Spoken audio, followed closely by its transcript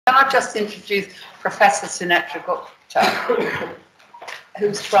Can I just introduce Professor Sunetra Gupta,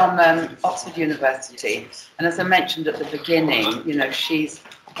 who's from Oxford University, and as I mentioned at the beginning, you know, she's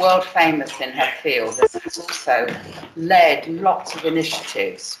world famous in her field. Has also led lots of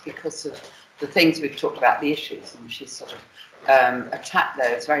initiatives because of the things we've talked about, the issues, and she's sort of attacked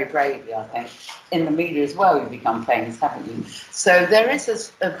those very bravely, I think. In the media as well, you've become famous, haven't you? So there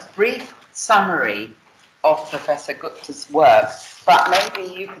is a brief summary of Professor Gupta's work, but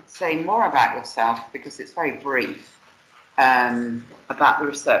maybe you could say more about yourself, because it's very brief, about the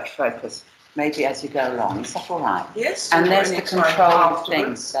research focus, maybe as you go along. Is that all right? Yes. And there's the control of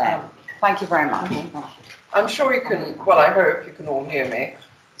things there. Thank you very much. I'm sure you can, well, I hope you can all hear me,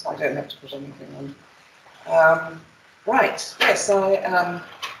 so I don't have to put anything on. Right, yes, I am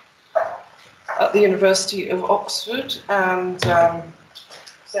at the University of Oxford, and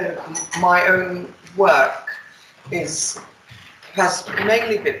so my own work has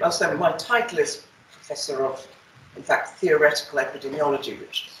mainly been, so my title is Professor of, in fact, Theoretical Epidemiology,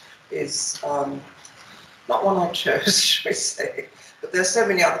 which is not one I chose, shall we say, but there's so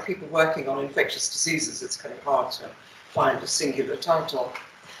many other people working on infectious diseases, it's kind of hard to find a singular title.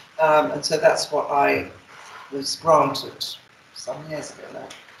 And so that's what I was granted some years ago now,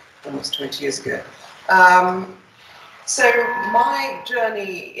 almost 20 years ago. So my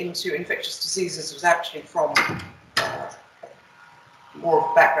journey into infectious diseases was actually from more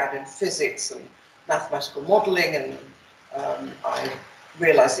of a background in physics and mathematical modeling, and I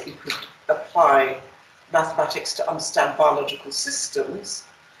realized that you could apply mathematics to understand biological systems,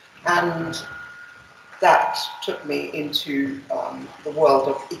 and that took me into the world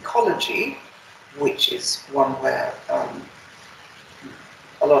of ecology, which is one where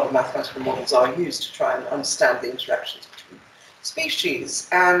a lot of mathematical models are used to try and understand the interactions between species.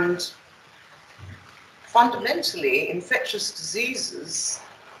 And fundamentally, infectious diseases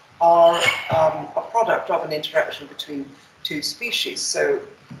are a product of an interaction between two species. So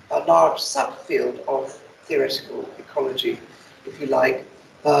a large subfield of theoretical ecology, if you like,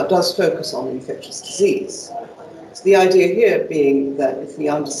 does focus on infectious disease. So the idea here being that if we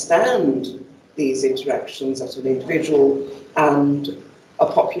understand these interactions at an individual and a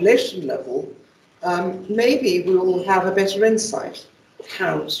population level, maybe we will have a better insight of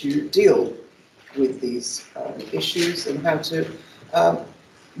how to deal with these issues and how to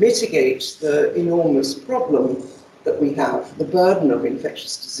mitigate the enormous problem that we have, the burden of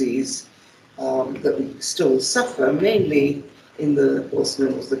infectious disease that we still suffer, mainly in what's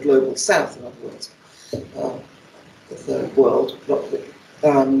known as the global south, in other words, the third world.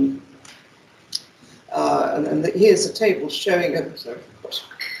 And here's a table showing,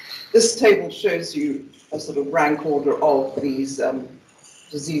 this table shows you a sort of rank order of these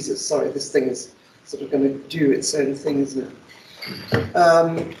diseases. Sorry, this thing is sort of going to do its own thing, isn't it?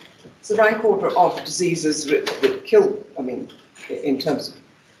 It's a rank order of diseases that kill, I mean, in terms of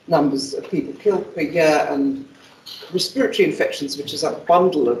numbers of people killed per year, and respiratory infections, which is a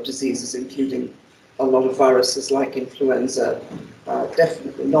bundle of diseases, including a lot of viruses like influenza,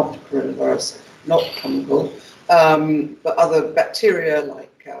 definitely not coronavirus, not comical, but other bacteria like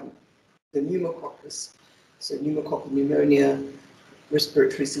the pneumococcus, so pneumococcal pneumonia,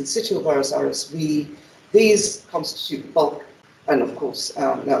 respiratory syncytial virus, RSV. These constitute the bulk, and of course,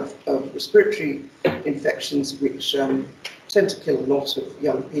 of respiratory infections, which tend to kill a lot of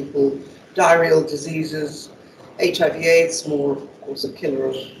young people. Diarrheal diseases, HIV/AIDS, more of course a killer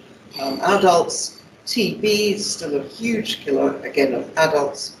of adults. TB is still a huge killer, again, of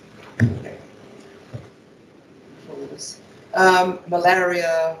adults. Okay.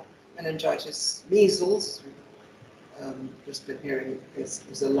 Malaria, meningitis, measles, just been hearing is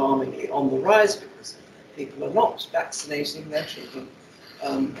alarmingly on the rise because people are not vaccinating their children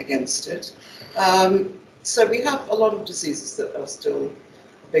against it. So we have a lot of diseases that are still a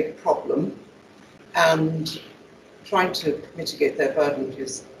big problem, and trying to mitigate their burden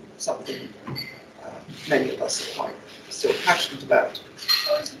is something many of us are quite still passionate about.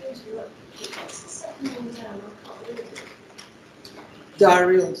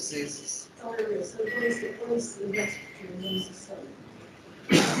 Diarrheal diseases.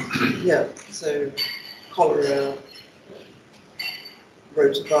 Yeah, so cholera,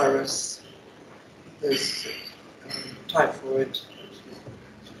 rotavirus, there's typhoid.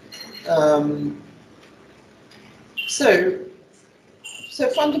 So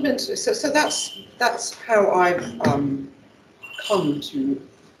fundamentally, so that's how I've come to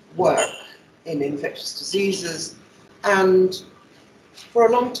work in infectious diseases, and for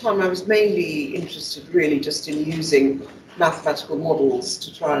a long time I was mainly interested really just in using mathematical models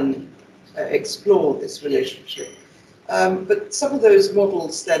to try and explore this relationship. But some of those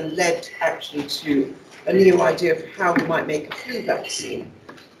models then led actually to a new idea of how we might make a flu vaccine.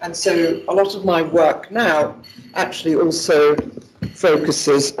 And so a lot of my work now actually also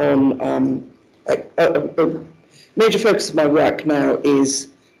focuses on, a major focus of my work now is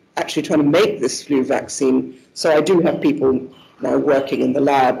actually trying to make this flu vaccine. So I do have people now working in the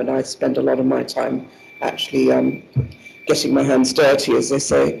lab, and I spend a lot of my time actually getting my hands dirty, as they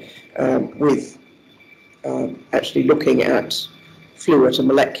say, with actually looking at flu at a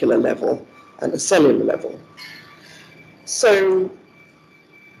molecular level and a cellular level. So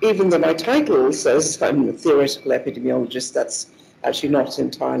even though my title says I'm a theoretical epidemiologist, that's actually not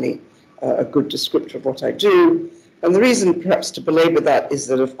entirely a good descriptor of what I do. And the reason perhaps to belabor that is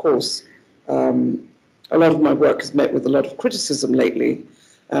that, of course, a lot of my work has met with a lot of criticism lately.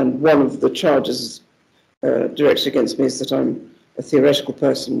 And one of the charges directed against me is that I'm a theoretical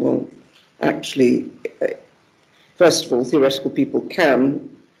person. Well, actually, first of all, theoretical people can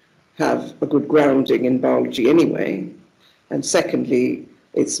have a good grounding in biology anyway. And secondly,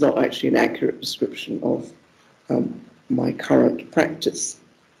 it's not actually an accurate description of my current practice.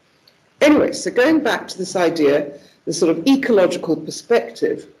 Anyway, so going back to this idea, the sort of ecological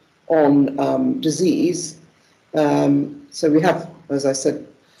perspective on disease. So we have, as I said,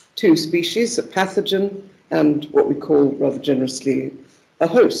 two species, a pathogen and what we call, rather generously, a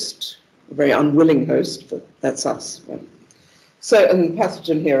host, a very unwilling host, but that's us. Right? So, and the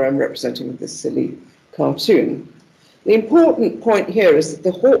pathogen here I'm representing with this silly cartoon. The important point here is that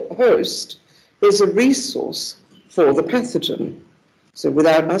the host is a resource for the pathogen. So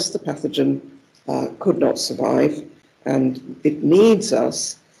without us, the pathogen could not survive, and it needs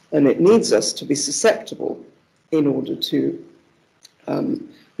us, and it needs us to be susceptible in order to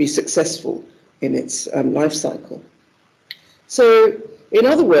be successful in its life cycle. So in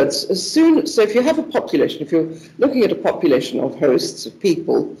other words, so if you have a population, if you're looking at a population of hosts, of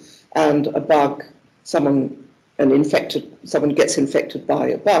people, and a bug, someone gets infected by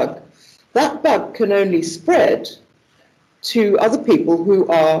a bug, that bug can only spread to other people who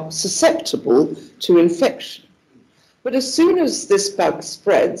are susceptible to infection. But as soon as this bug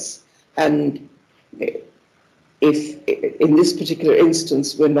spreads, and if in this particular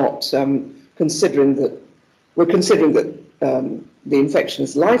instance we're not considering that the infection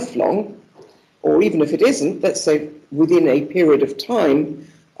is lifelong, or even if it isn't, let's say within a period of time,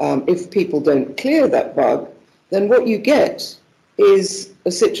 if people don't clear that bug, then what you get is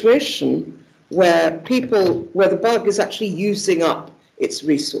a situation where the bug is actually using up its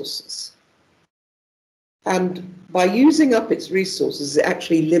resources. And by using up its resources, it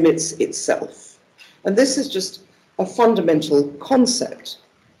actually limits itself. And this is just a fundamental concept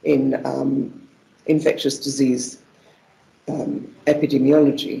in infectious disease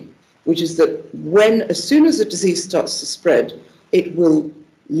epidemiology, which is that as soon as a disease starts to spread, it will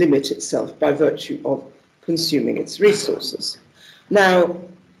limit itself by virtue of consuming its resources. Now,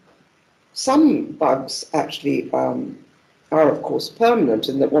 some bugs actually are, of course, permanent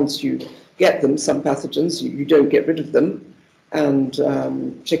in that once you get them, some pathogens, you don't get rid of them. And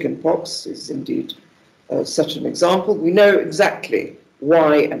chickenpox is indeed such an example. We know exactly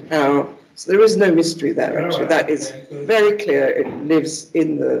why and how. So there is no mystery there, actually. That is very clear. It lives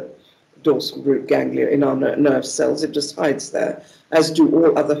in the dorsal root ganglia, in our nerve cells. It just hides there, as do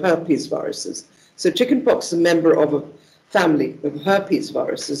all other herpes viruses. So chickenpox is a member of a family of herpes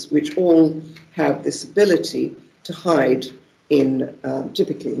viruses, which all have this ability to hide in,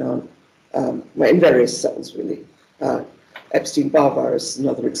 typically in various cells, really. Epstein-Barr virus is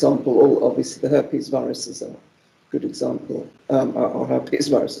another example. Obviously, the herpes viruses are a good example, are herpes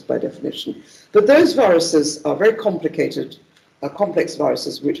viruses by definition. But those viruses are very complicated, complex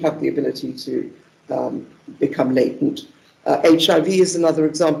viruses which have the ability to become latent. HIV is another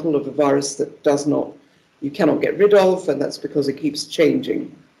example of a virus that you cannot get rid of, and that's because it keeps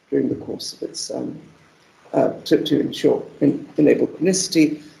changing during the course of its, to enable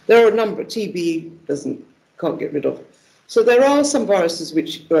chronicity. There are a number, TB can't get rid of. So there are some viruses,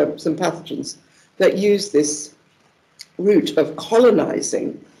 some pathogens, that use this route of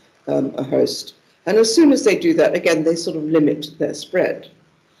colonizing a host. And as soon as they do that, again, they sort of limit their spread.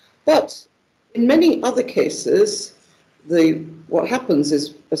 But in many other cases, what happens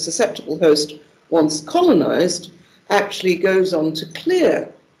is a susceptible host, once colonized, actually goes on to clear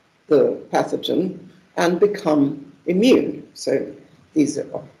the pathogen and become immune. So these are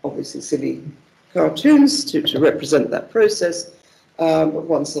obviously silly cartoons to represent that process, but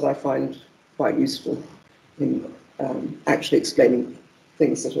ones that I find quite useful in actually explaining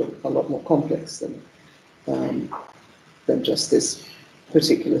things that are a lot more complex than just this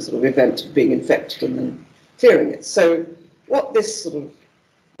particular sort of event of being infected and then clearing it. So what this sort of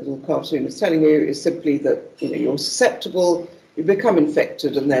little cartoon is telling you is simply that you're susceptible, you become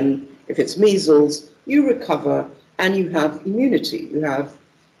infected, and then if it's measles, you recover and you have immunity. You have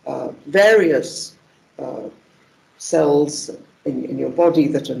various cells in your body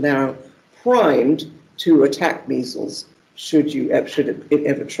that are now primed to attack measles should it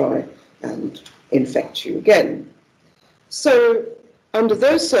ever try and infect you again. So under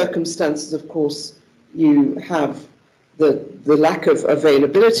those circumstances, of course, you have the lack of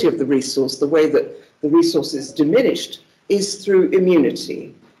availability of the resource. The way that the resource is diminished is through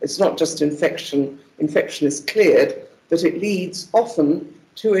immunity. It's not just infection. Infection is cleared, but it leads often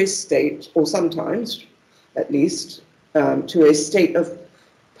to a state, or sometimes at least, to a state of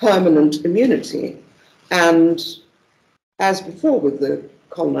permanent immunity. And as before with the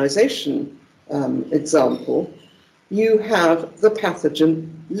colonization example, you have the pathogen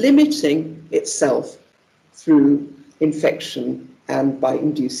limiting itself through infection and by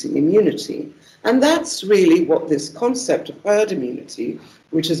inducing immunity. And that's really what this concept of herd immunity,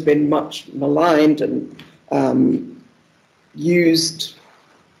 which has been much maligned and used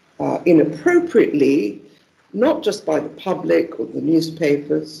inappropriately, not just by the public or the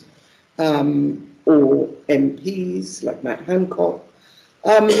newspapers or MPs like Matt Hancock,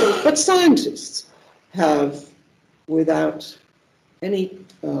 but scientists have, without any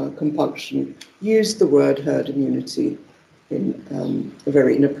compunction, used the word herd immunity in a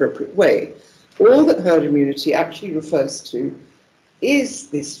very inappropriate way. All that herd immunity actually refers to is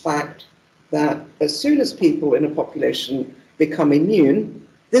this fact that as soon as people in a population become immune,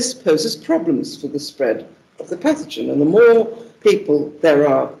 this poses problems for the spread of the pathogen. And the more people there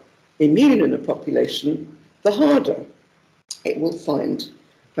are immune in a population, the harder it will find,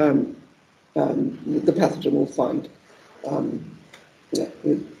 the pathogen will find,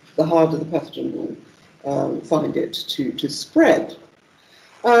 the harder the pathogen will find it to spread.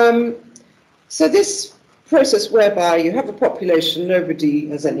 So this process whereby you have a population, nobody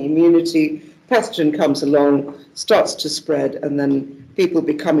has any immunity, pathogen comes along, starts to spread, and then people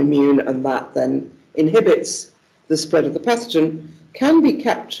become immune, and that then inhibits the spread of the pathogen, can be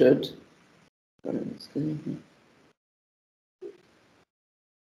captured.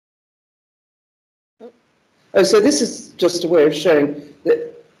 Oh, so this is just a way of showing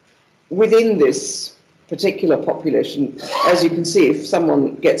that within this particular population, as you can see, if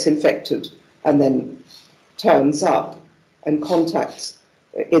someone gets infected and then turns up and contacts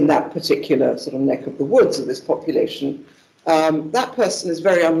in that particular sort of neck of the woods of this population, that person is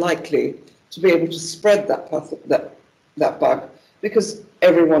very unlikely to be able to spread that bug because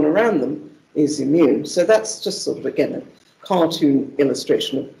everyone around them is immune. So that's just sort of, again, a cartoon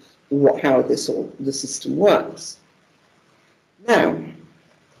illustration of how the system works. Now,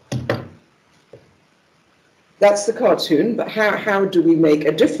 that's the cartoon, but how do we make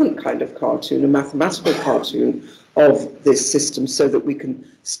a different kind of cartoon, a mathematical cartoon of this system, so that we can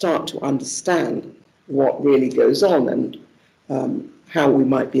start to understand what really goes on and how we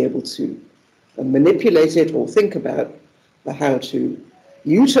might be able to manipulate it or think about how to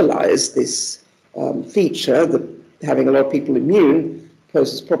utilize this feature that having a lot of people immune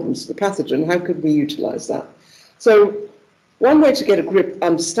poses problems to the pathogen. How could we utilize that? So one way to get a grip,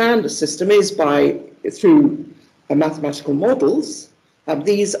 understand a system, is through mathematical models.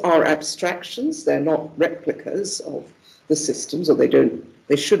 These are abstractions, they're not replicas of the systems, or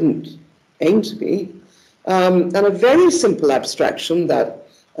they shouldn't aim to be. And a very simple abstraction that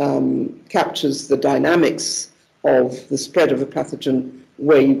captures the dynamics of the spread of a pathogen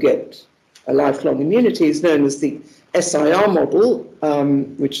where you get a lifelong immunity is known as the SIR model,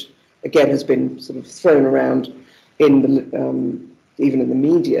 which again has been sort of thrown around in even in the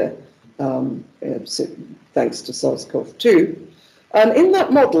media, thanks to SARS-CoV-2. And in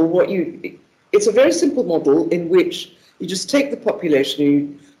that model, it's a very simple model in which you just take the population,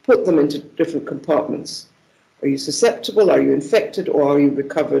 you put them into different compartments. Are you susceptible, are you infected, or are you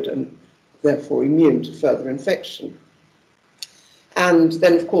recovered and therefore immune to further infection? And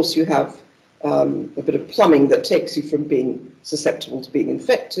then, of course, you have a bit of plumbing that takes you from being susceptible to being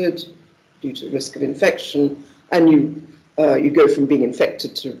infected due to risk of infection, and you go from being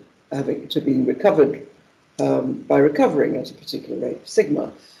infected to being recovered by recovering at a particular rate,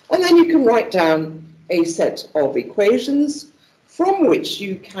 sigma. And then you can write down a set of equations from which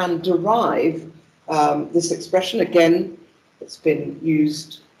you can derive this expression. Again, it's been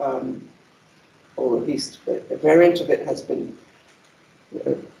used, or at least a variant of it has been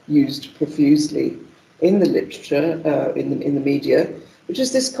used profusely in the literature, in the media, which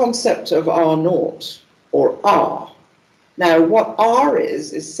is this concept of R naught, or R. Now, what R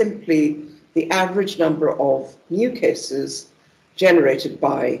is simply the average number of new cases generated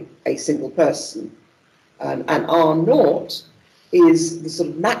by a single person. And R naught is the sort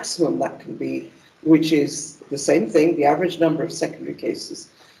of maximum that can be, which is the same thing, the average number of secondary cases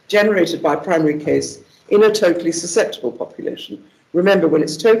generated by a primary case in a totally susceptible population. Remember, when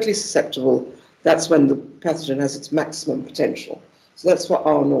it's totally susceptible, that's when the pathogen has its maximum potential. So that's what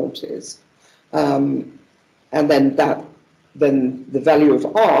R naught is. And then the value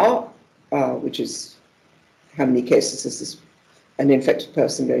of R, which is how many cases is this an infected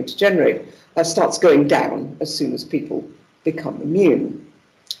person going to generate, starts going down as soon as people become immune.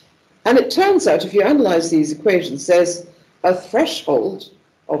 And it turns out, if you analyze these equations, there's a threshold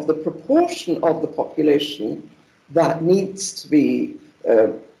of the proportion of the population that needs to be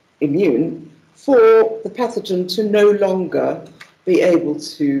immune for the pathogen to no longer be able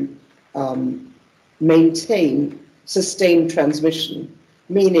to maintain sustained transmission,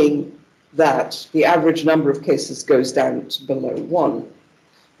 meaning that the average number of cases goes down to below 1.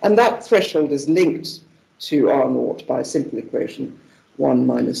 And that threshold is linked to R naught by a simple equation, 1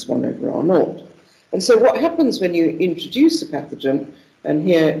 minus 1 over R naught. And so what happens when you introduce a pathogen, and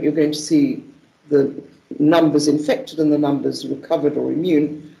here you're going to see the numbers infected and the numbers recovered or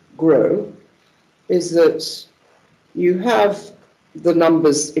immune grow, is that you have the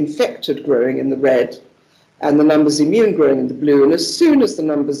numbers infected growing in the red and the numbers immune growing in the blue. And as soon as the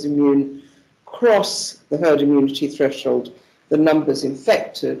numbers immune cross the herd immunity threshold, the numbers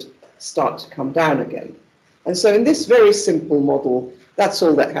infected start to come down again. And so in this very simple model, that's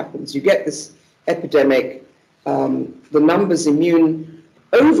all that happens. You get this epidemic, the numbers immune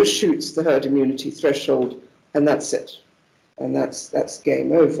overshoots the herd immunity threshold, and that's it. And that's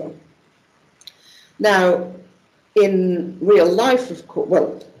game over. Now, in real life, of course,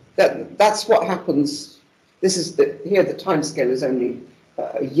 well, that's what happens. This is here the timescale is only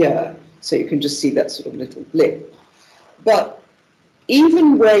a year, so you can just see that sort of little blip. But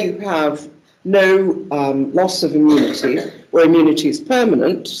even where you have no loss of immunity, where immunity is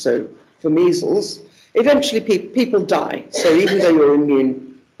permanent, so for measles, eventually people die. So even though you're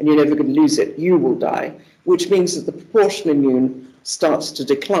immune and you're never going to lose it, you will die, which means that the proportion immune starts to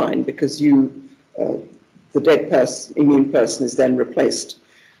decline because the dead immune person is then replaced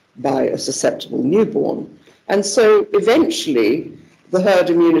by a susceptible newborn. And so eventually the herd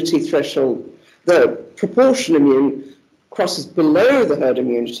immunity threshold, the proportion immune crosses below the herd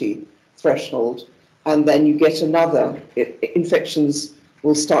immunity threshold, and then you get another, infections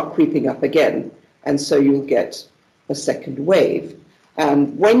will start creeping up again, and so you'll get a second wave.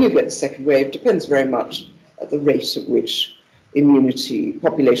 And when you get the second wave, depends very much at the rate at which immunity,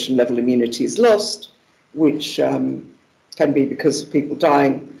 population level immunity is lost, which can be because of people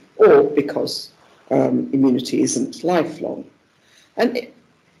dying or because immunity isn't lifelong. And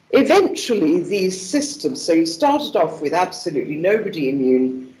eventually these systems, so you started off with absolutely nobody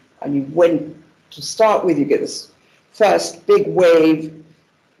immune, and you went to start with, you get this first big wave,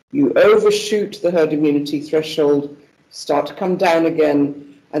 you overshoot the herd immunity threshold, start to come down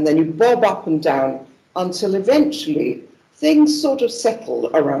again, and then you bob up and down until eventually things sort of settle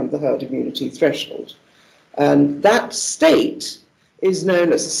around the herd immunity threshold. And that state is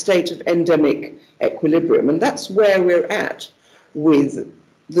known as a state of endemic equilibrium, and that's where we're at with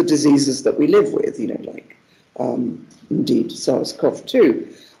the diseases that we live with, you know, like indeed SARS-CoV-2.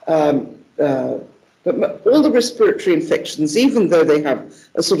 But all the respiratory infections, even though they have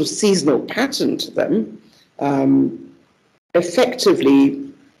a sort of seasonal pattern to them,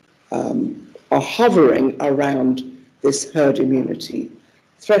 effectively are hovering around this herd immunity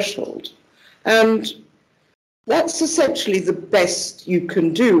threshold. And that's essentially the best you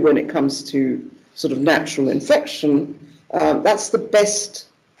can do when it comes to sort of natural infection. That's the best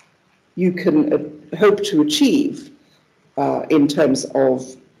you can hope to achieve in terms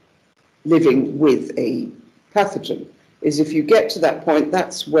of living with a pathogen, is if you get to that point,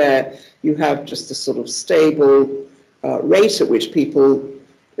 that's where you have just a sort of stable rate at which people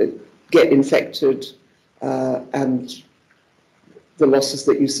get infected, and the losses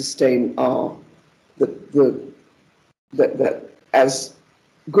that you sustain are that as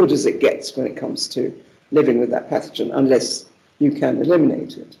good as it gets when it comes to living with that pathogen, unless you can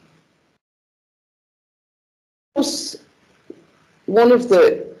eliminate it. Of course, one of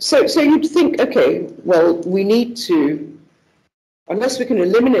the, so you'd think, okay, well, we need to, unless we can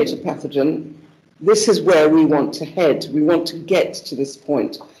eliminate a pathogen, this is where we want to head. We want to get to this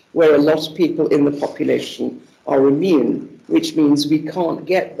point where a lot of people in the population are immune, which means we can't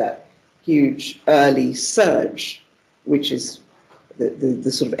get that huge early surge, which is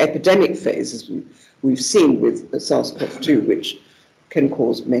the sort of epidemic phase, as we've seen with SARS-CoV-2, which can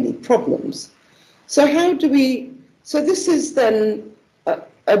cause many problems. So how do we, so this is then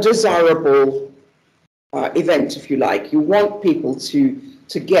a desirable event, if you like. You want people to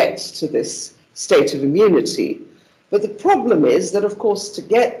get to this state of immunity. But the problem is that, of course, to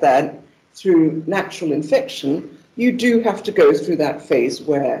get that through natural infection, you do have to go through that phase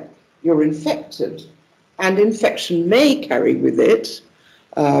where you're infected. And infection may carry with it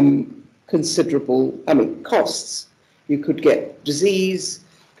considerable, costs. You could get disease,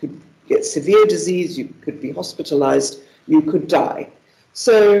 could get severe disease, you could be hospitalized, you could die.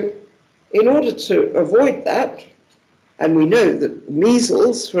 So in order to avoid that, and we know that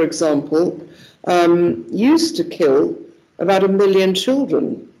measles, for example, used to kill about 1 million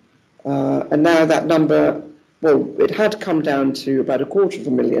children. And now that number, well, it had come down to about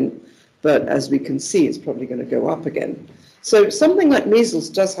 250,000, but as we can see, it's probably going to go up again. So something like measles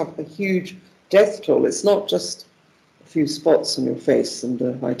does have a huge death toll. It's not just a few spots on your face and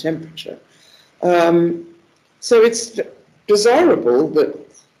a high temperature. So it's desirable that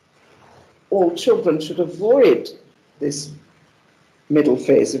all children should avoid this middle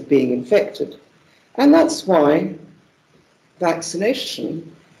phase of being infected. And that's why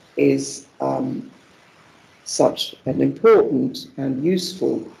vaccination is such an important and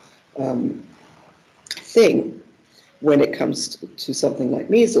useful thing when it comes to something like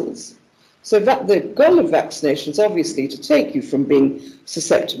measles. So the goal of vaccination is obviously to take you from being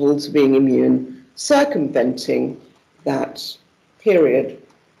susceptible to being immune, circumventing that period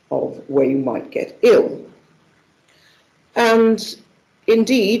of where you might get ill. And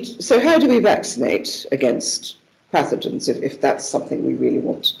indeed, so how do we vaccinate against pathogens if that's something we really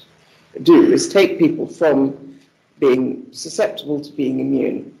want to do, is take people from being susceptible to being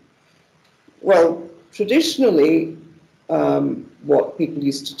immune? Well, traditionally, what people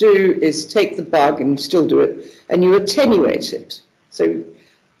used to do is take the bug, and still do it, and you attenuate it. So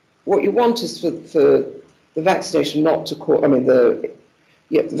what you want is for the vaccination not to cause, the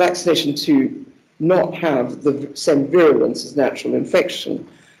vaccination to not have the same virulence as natural infection.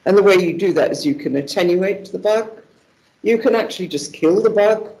 And the way you do that is you can attenuate the bug, you can actually just kill the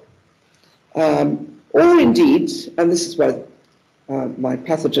bug, or indeed, and this is why my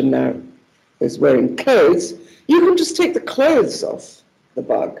pathogen now is wearing clothes, you can just take the clothes off the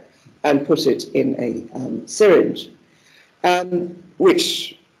bug and put it in a syringe,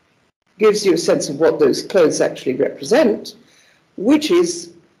 which gives you a sense of what those clothes actually represent, which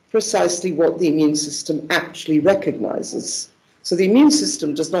is precisely what the immune system actually recognizes. So the immune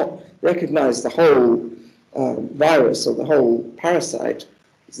system does not recognize the whole virus or the whole parasite.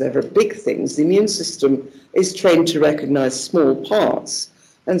 They're very big things. The immune system is trained to recognize small parts.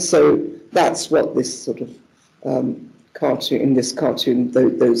 And so that's what this sort of cartoon, in this cartoon,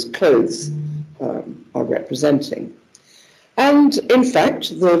 those clothes are representing. And in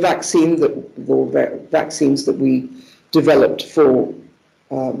fact, the vaccines that we developed for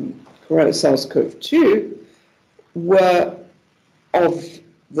SARS-CoV-2 were of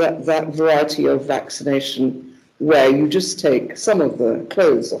that variety of vaccination where you just take some of the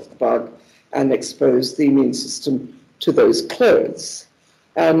clothes off the bug and expose the immune system to those clothes.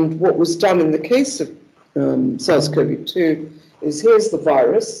 And what was done in the case of SARS-CoV-2 is, here's the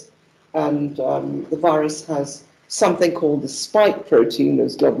virus, and the virus has something called the spike protein,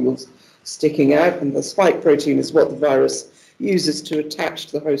 those globules sticking out, and the spike protein is what the virus uses to attach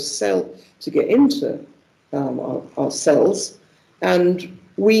to the host cell to get into our cells. And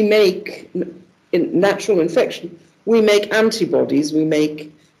we make, in natural infection, we make antibodies, we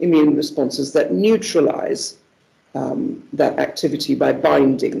make immune responses that neutralize that activity by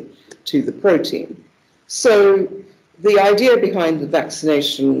binding to the protein. So the idea behind the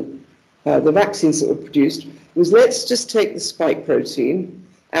vaccination, the vaccines that were produced, was let's just take the spike protein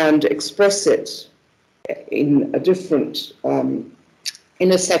and express it in a different,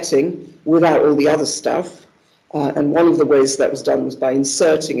 in a setting without all the other stuff. And one of the ways that was done was by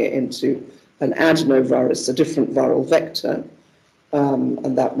inserting it into an adenovirus, a different viral vector.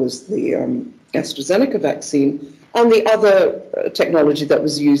 And that was the AstraZeneca vaccine. And the other technology that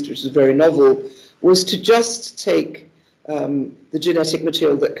was used, which is very novel, was to just take the genetic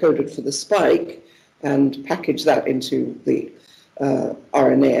material that coded for the spike and package that into the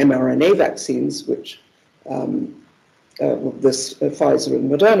mRNA vaccines, which this Pfizer and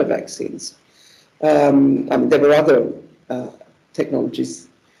Moderna vaccines. There were other technologies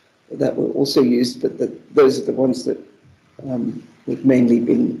that were also used, but those are the ones that we've mainly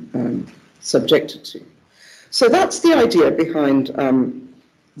been subjected to. So that's the idea behind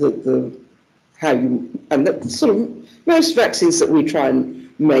how you, and that sort of most vaccines that we try and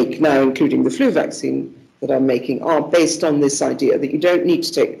make now, including the flu vaccine, that I'm making are based on this idea that you don't need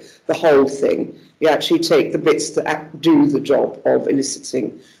to take the whole thing. You actually take the bits that do the job of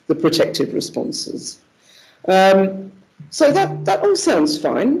eliciting the protective responses. So that all sounds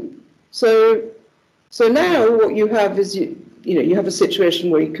fine. So now what you have is you have a situation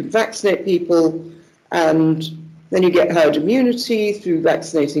where you can vaccinate people, and then you get herd immunity through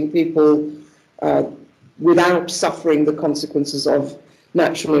vaccinating people without suffering the consequences of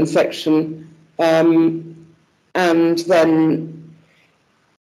natural infection, and then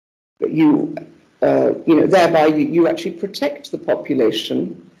thereby you actually protect the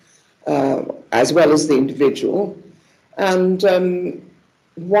population as well as the individual. And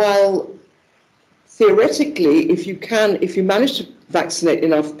while theoretically, if you manage to vaccinate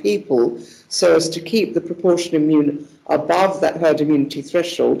enough people so as to keep the proportion immune above that herd immunity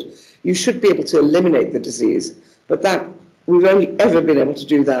threshold, you should be able to eliminate the disease. But that we've only ever been able to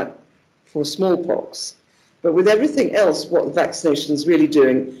do that for smallpox. But with everything else, what the vaccination is really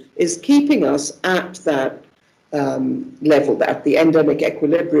doing is keeping us at that level, at the endemic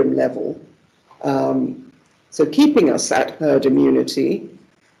equilibrium level. So keeping us at herd immunity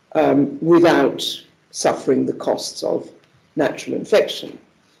without suffering the costs of natural infection.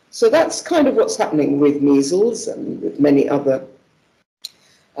 So that's kind of what's happening with measles and with many other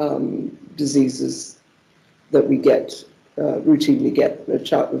diseases that we routinely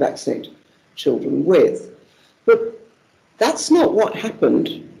vaccinate children with. But that's not what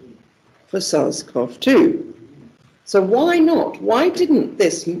happened for SARS-CoV-2. So why not? Why didn't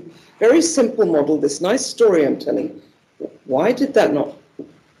this very simple model, this nice story I'm telling, why did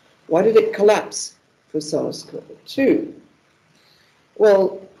it collapse for SARS-CoV-2?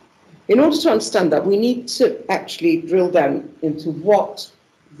 Well, in order to understand that, we need to actually drill down into what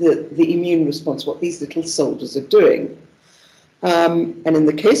the immune response, what these little soldiers are doing. And in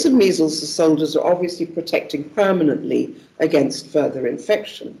the case of measles, the soldiers are obviously protecting permanently against further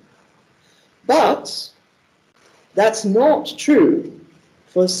infection. But that's not true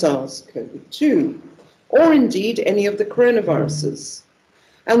for SARS-CoV-2, or indeed any of the coronaviruses.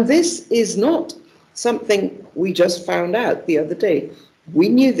 And this is not something we just found out the other day. We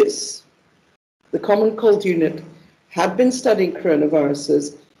knew this. The Common Cold Unit had been studying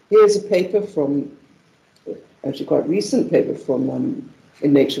coronaviruses. Here's a paper from, actually quite recent paper from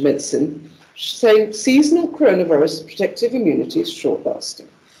in Nature Medicine, saying seasonal coronavirus protective immunity is short-lasting.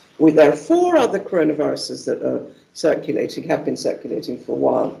 There are 4 other coronaviruses that are circulating, have been circulating for a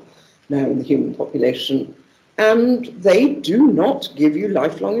while now in the human population, and they do not give you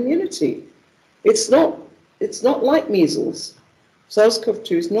lifelong immunity. It's not like measles.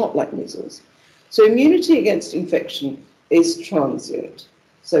 SARS-CoV-2 is not like measles. So immunity against infection is transient.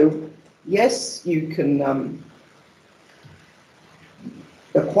 So yes, you can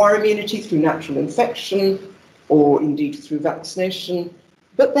acquire immunity through natural infection or indeed through vaccination,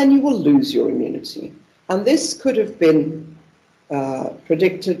 but then you will lose your immunity. And this could have been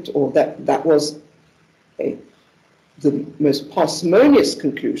predicted, or that was the most parsimonious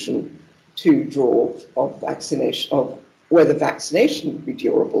conclusion to draw of vaccination, of whether vaccination would be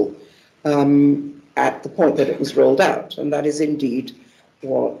durable at the point that it was rolled out. And that is indeed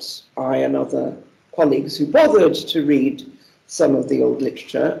what I and other colleagues who bothered to read some of the old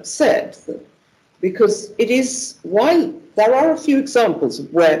literature said. Because it is, while there are a few examples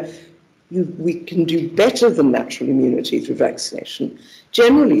of where we can do better than natural immunity through vaccination,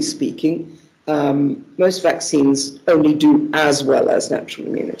 generally speaking, most vaccines only do as well as natural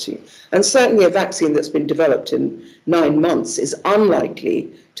immunity. And certainly a vaccine that's been developed in 9 months is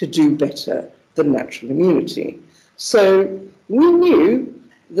unlikely to do better than natural immunity. So we knew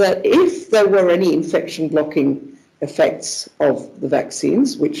that if there were any infection blocking effects of the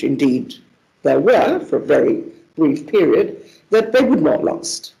vaccines, which indeed there were for a very brief period, that they would not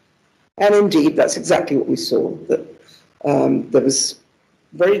last. And indeed, that's exactly what we saw, that there was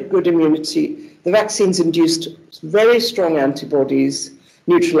very good immunity. The vaccines induced very strong antibodies,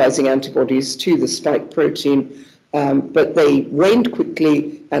 neutralizing antibodies to the spike protein, but they waned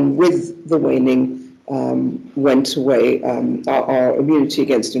quickly, and with the waning went away. Our immunity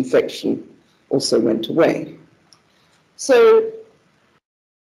against infection also went away. So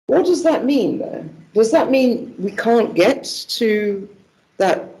what does that mean then? Does that mean we can't get to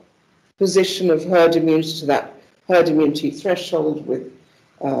that position of herd immunity, to that herd immunity threshold with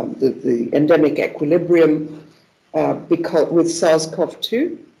the endemic equilibrium with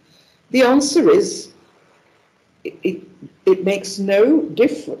SARS-CoV-2? The answer is it makes no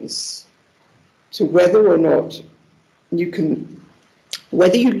difference to whether or not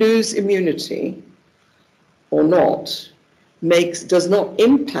whether you lose immunity or not does not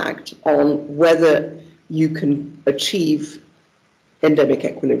impact on whether you can achieve endemic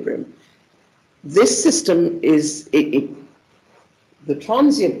equilibrium. This system is, the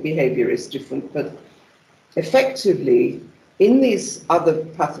transient behavior is different, but effectively, in these other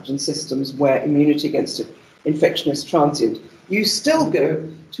pathogen systems where immunity against infection is transient, you still go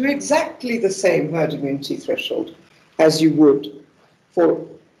to exactly the same herd immunity threshold as you would for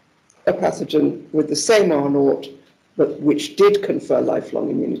a pathogen with the same R naught, but which did confer lifelong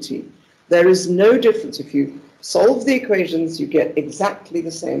immunity. There is no difference. If you solve the equations, you get exactly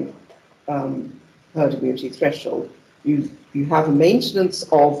the same herd immunity threshold. You have a maintenance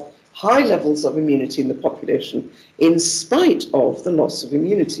of high levels of immunity in the population in spite of the loss of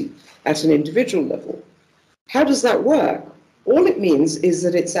immunity at an individual level. How does that work? All it means is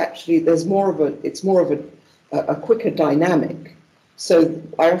that it's actually, it's more of a quicker dynamic. So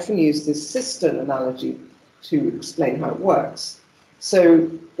I often use this cistern analogy to explain how it works. So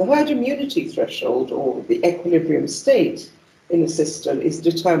the herd immunity threshold, or the equilibrium state in the cistern, is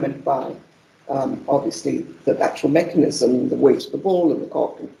determined by obviously the actual mechanism, the weight of the ball and the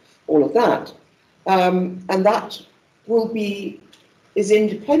cork and all of that. And that is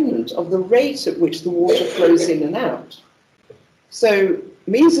independent of the rate at which the water flows in and out. So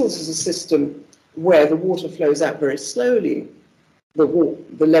measles is a system where the water flows out very slowly, the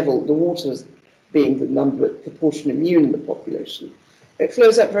water being the proportion immune in the population. It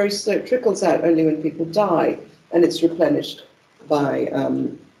flows out very slow, it trickles out only when people die, and it's replenished by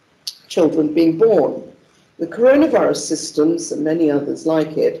children being born. The coronavirus systems, and many others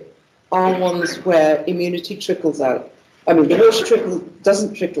like it, are ones where immunity trickles out. I mean, the water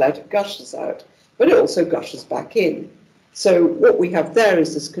doesn't trickle out, it gushes out, but it also gushes back in. So what we have there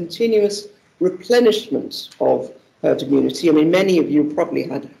is this continuous replenishment of herd immunity. I mean, many of you probably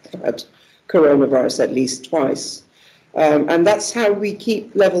had coronavirus at least twice. And that's how we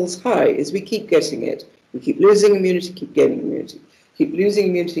keep levels high, is we keep getting it. We keep losing immunity, keep gaining immunity. Keep losing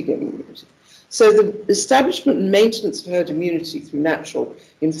immunity, gaining immunity. So the establishment and maintenance of herd immunity through natural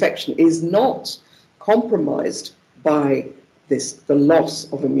infection is not compromised by the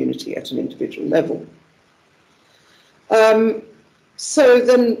loss of immunity at an individual level.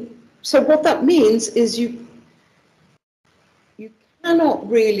 So what that means is you cannot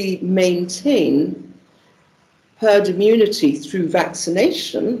really maintain herd immunity through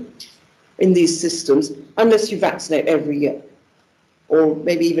vaccination in these systems unless you vaccinate every year, or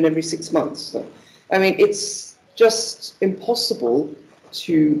maybe even every 6 months. So, I mean, it's just impossible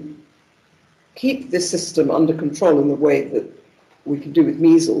to keep this system under control in the way that we can do with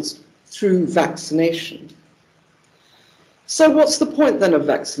measles through vaccination. So what's the point then of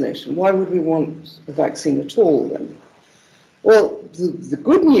vaccination? Why would we want a vaccine at all then? Well, the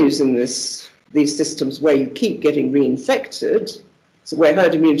good news in these systems where you keep getting reinfected, so where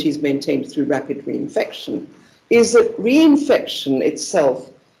herd immunity is maintained through rapid reinfection, is that reinfection itself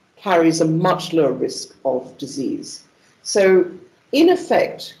carries a much lower risk of disease. So in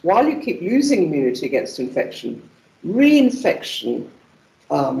effect, while you keep losing immunity against infection, reinfection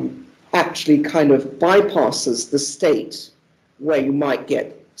actually kind of bypasses the state where you might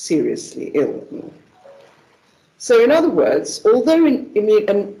get seriously ill. So in other words, although and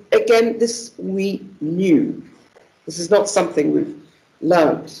again, this we knew, this is not something we've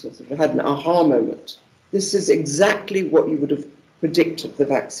learned, sort of had an aha moment. This is exactly what you would have predicted the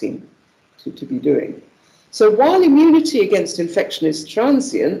vaccine to be doing. So while immunity against infection is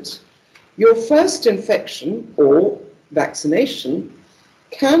transient, your first infection or vaccination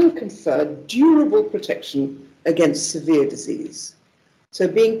can confer durable protection against severe disease. So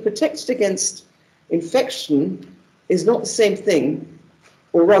being protected against infection is not the same thing,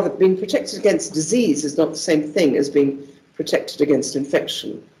 or rather being protected against disease is not the same thing as being protected against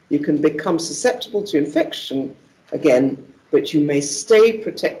infection. You can become susceptible to infection again, but you may stay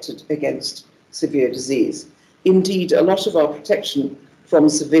protected against severe disease. Indeed, a lot of our protection from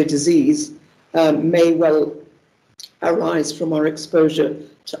severe disease may well arise from our exposure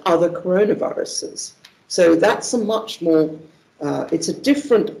to other coronaviruses. So that's a much more, it's a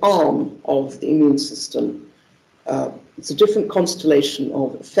different arm of the immune system. It's a different constellation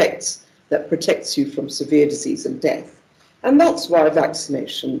of effects that protects you from severe disease and death. And that's why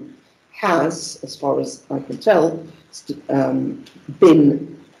vaccination has, as far as I can tell,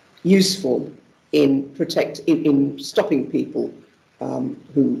 been useful in stopping people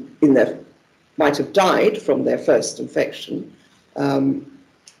who might have died from their first infection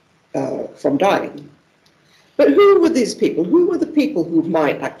from dying. But who were these people? Who were the people who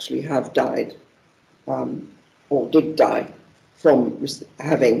might actually have died or did die from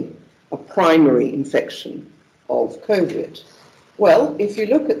having a primary infection of COVID? Well, if you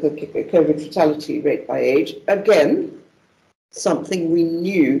look at the COVID fatality rate by age, again, something we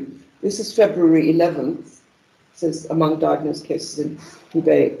knew. This is February 11th, says among diagnosed cases in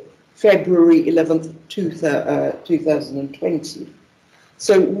Hubei, February 11th, 2020.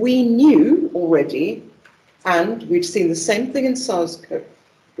 So we knew already, and we've seen the same thing in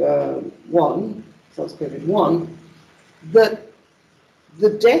SARS-CoV-1, that the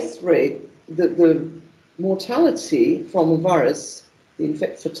death rate, the mortality from the virus, the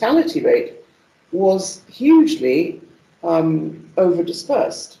fatality rate, was hugely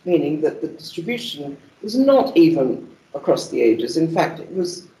over-dispersed, meaning that the distribution was not even across the ages. In fact,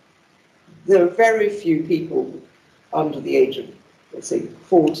 there are very few people under the age of, let's say,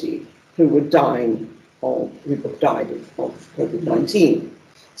 40 who were dying who died of COVID-19.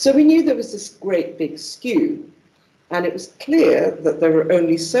 So we knew there was this great big skew, and it was clear that there were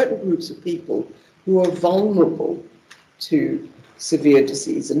only certain groups of people who are vulnerable to severe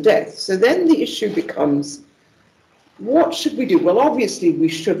disease and death. So then the issue becomes, what should we do? Well, obviously we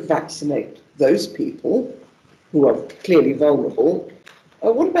should vaccinate those people who are clearly vulnerable.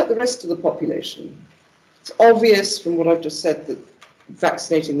 What about the rest of the population? It's obvious from what I've just said that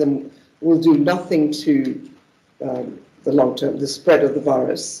vaccinating them will do nothing to the spread of the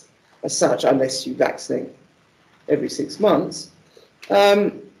virus as such, unless you vaccinate every 6 months.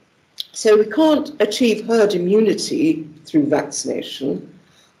 So we can't achieve herd immunity through vaccination.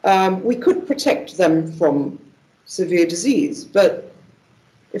 We could protect them from severe disease, but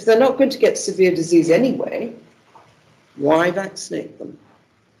if they're not going to get severe disease anyway, why vaccinate them?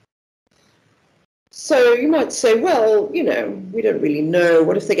 So you might say, well, we don't really know.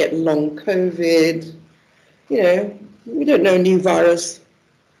 What if they get long COVID? We don't know, new virus.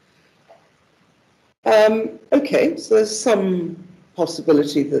 Okay, so there's some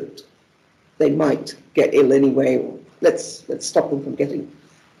possibility that they might get ill anyway, or let's stop them from getting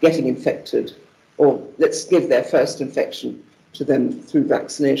infected, or let's give their first infection to them through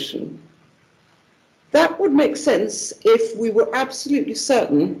vaccination. That would make sense if we were absolutely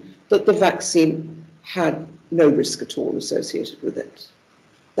certain that the vaccine had no risk at all associated with it.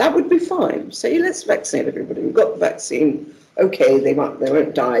 That would be fine. Say, let's vaccinate everybody. We've got the vaccine. Okay, they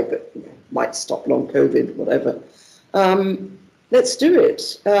won't die, but might stop long COVID, whatever. Let's do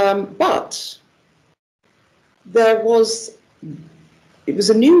it. But it was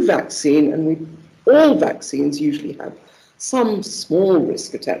a new vaccine, and all vaccines usually have some small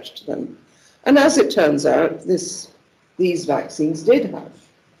risk attached to them. And as it turns out, these vaccines did have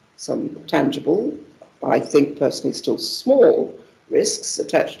some tangible, I think personally still small, risks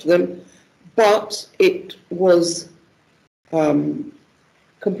attached to them, but it was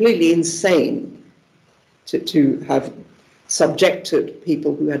completely insane to have subjected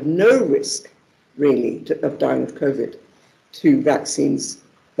people who had no risk, really, of dying of COVID to vaccines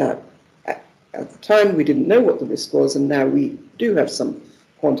that at the time we didn't know what the risk was, and now we do have some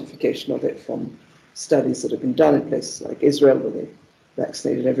quantification of it from studies that have been done in places like Israel, where they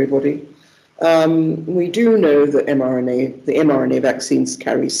vaccinated everybody. We do know that the mRNA vaccines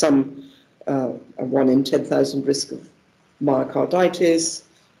carry some, a 1 in 10,000 risk of myocarditis.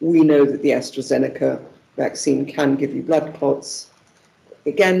 We know that the AstraZeneca vaccine can give you blood clots.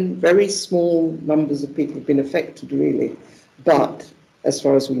 Again, very small numbers of people have been affected, really, but as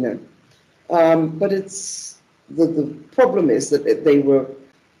far as we know. But the problem is that they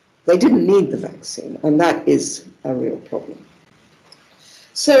didn't need the vaccine, and that is a real problem.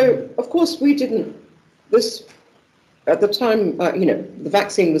 So, of course, at the time, the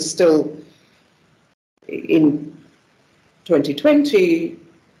vaccine was still in 2020,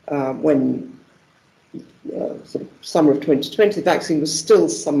 when sort of summer of 2020, the vaccine was still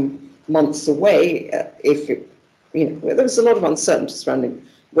some months away. There was a lot of uncertainty surrounding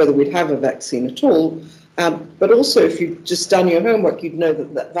whether we'd have a vaccine at all. But also, if you'd just done your homework, you'd know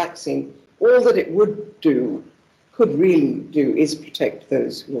that vaccine, all that it could really do, is protect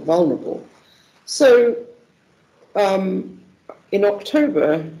those who are vulnerable. So, in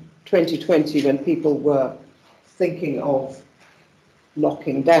October 2020, when people were thinking of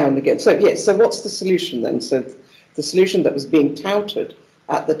locking down again. So what's the solution then? So the solution that was being touted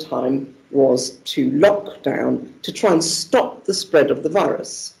at the time was to lock down, to try and stop the spread of the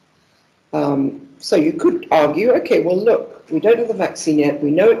virus. So you could argue, okay, well, look, we don't have the vaccine yet. We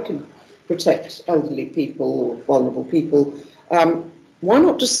know it can protect elderly people or vulnerable people. Why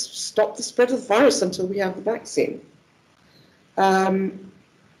not just stop the spread of the virus until we have the vaccine? The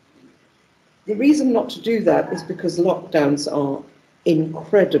reason not to do that is because lockdowns are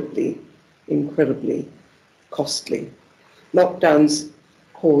incredibly costly. Lockdowns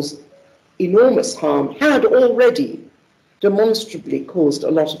cause enormous harm, had already demonstrably caused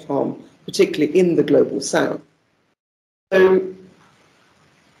a lot of harm, particularly in the global south. So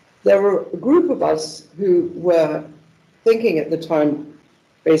there were a group of us who were thinking at the time,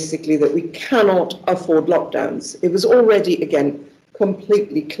 basically, that we cannot afford lockdowns. It was already, again,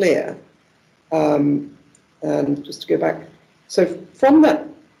 completely clear. And just to go back, so from that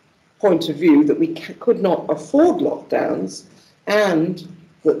point of view that we could not afford lockdowns, and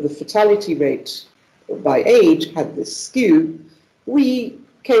that the fatality rate by age had this skew, we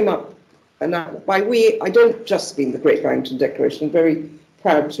came up, and by we, I don't just mean the Great Barrington Declaration. I'm very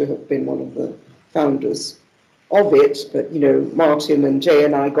proud to have been one of the founders of it, but, you know, Martin and Jay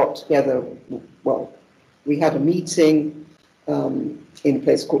and I got together, well, we had a meeting in a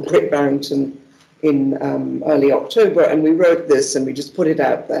place called Great Barrington in early October, and we wrote this and we just put it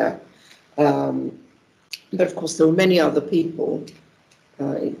out there. But of course, there were many other people.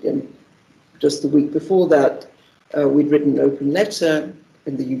 And just the week before that, we'd written an open letter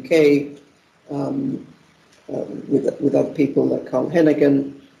in the UK with other people like Carl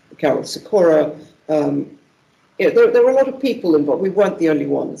Hennigan, Carol Sikora. There were a lot of people involved. We weren't the only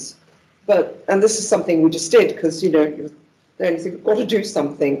ones. And this is something we just did because, you know, you think, we've got to do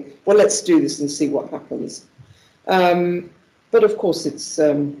something. Well, let's do this and see what happens. But of course, it's,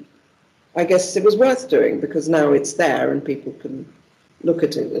 I guess it was worth doing because now it's there and people can look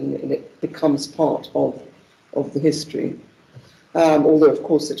at it and it becomes part of the history. Although, of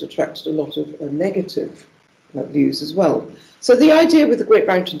course, it attracted a lot of negative views as well. So the idea with the Great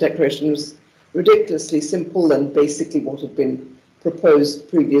Barrington Declaration was ridiculously simple and basically what had been proposed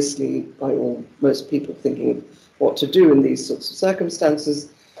previously by most people thinking of what to do in these sorts of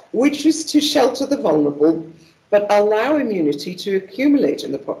circumstances, which is to shelter the vulnerable, but allow immunity to accumulate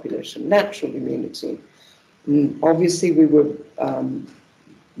in the population, natural immunity. Obviously, we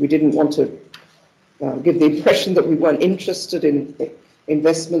didn't want to give the impression that we weren't interested in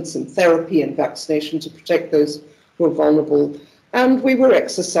investments in therapy and vaccination to protect those who are vulnerable. And we were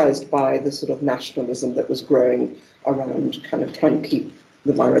exercised by the sort of nationalism that was growing around kind of trying to keep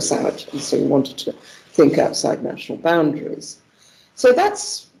the virus out. And so we wanted to think outside national boundaries. So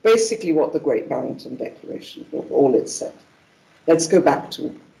that's basically what the Great Barrington Declaration, all it said. Let's go back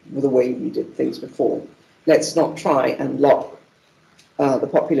to the way we did things before. Let's not try and lock the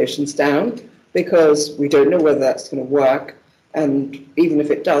populations down because we don't know whether that's going to work. And even if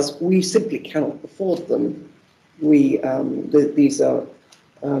it does, we simply cannot afford them. These are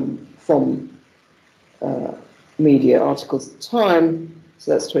from media articles at the time,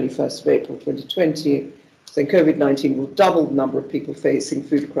 so that's 21st of April 2020, saying COVID-19 will double the number of people facing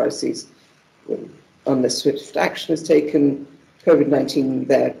food crises unless swift action is taken. COVID-19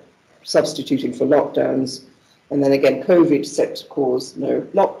 they're substituting for lockdowns, and then again lockdowns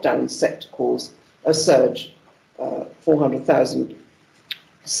set to cause a surge, 400,000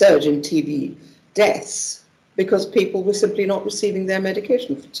 surge in TB deaths, because people were simply not receiving their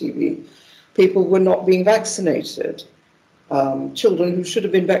medication for TB. People were not being vaccinated. Children who should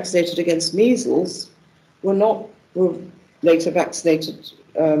have been vaccinated against measles were later vaccinated,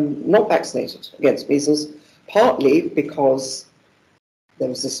 not vaccinated against measles, partly because there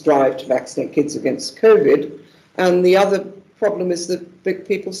was this drive to vaccinate kids against COVID. And the other problem is that big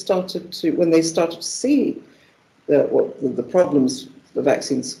people started to, when they started to see the problems the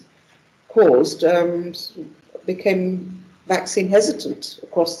vaccines caused, became vaccine hesitant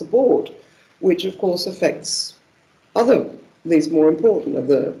across the board, which of course affects these more important,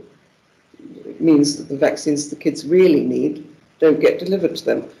 it means that the vaccines the kids really need don't get delivered to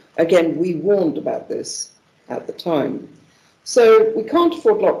them. Again, we warned about this at the time. So we can't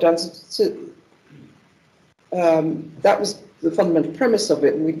afford lockdowns. So, that was the fundamental premise of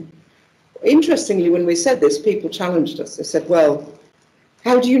it. And interestingly, when we said this, people challenged us. They said, well,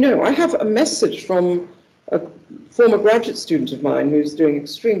 how do you know? I have a message from a former graduate student of mine who's doing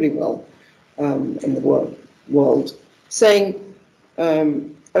extremely well in the world, saying, oh,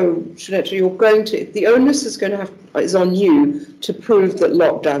 Sunetra, you're going to, the onus is on you to prove that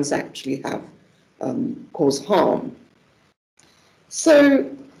lockdowns actually have caused harm. So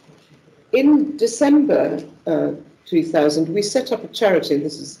in December 2000, we set up a charity, and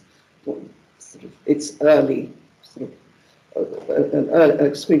this is its early,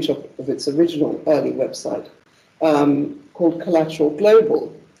 a screenshot of its original early website, called Collateral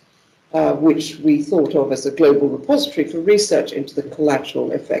Global, which we thought of as a global repository for research into the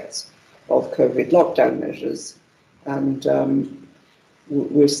collateral effects of COVID lockdown measures. And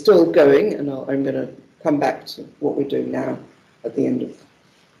we're still going, and I'm going to come back to what we're doing now at the end of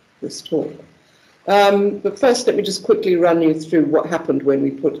this talk. But first, let me just quickly run you through what happened when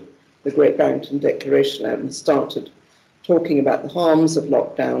we put the Great Barrington Declaration out and started talking about the harms of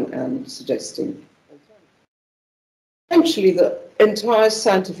lockdown and suggesting. Eventually, the entire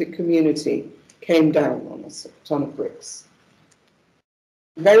scientific community came down on us, a ton of bricks.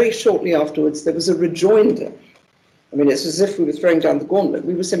 Very shortly afterwards, there was a rejoinder. I mean, it's as if we were throwing down the gauntlet.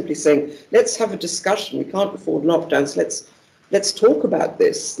 We were simply saying, let's have a discussion. We can't afford lockdowns. Let's talk about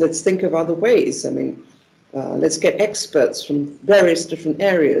this. Let's think of other ways. I mean, let's get experts from various different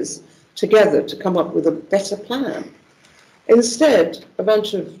areas together to come up with a better plan. Instead, a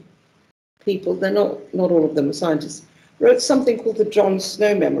bunch of people, they're not all of them are scientists, wrote something called the John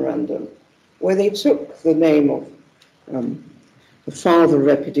Snow Memorandum, where they took the name of the father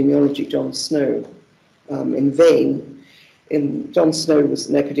of epidemiology, John Snow, in vain. John Snow was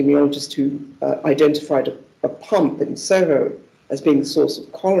an epidemiologist who identified a pump in Soho as being the source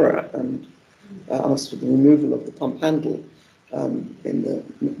of cholera and asked for the removal of the pump handle in the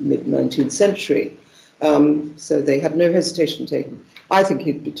mid-19th century. So they had no hesitation taken. I think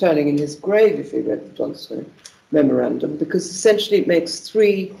he'd be turning in his grave if he read the John Snow Memorandum, because essentially it makes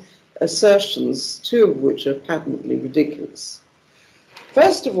three assertions, two of which are patently ridiculous.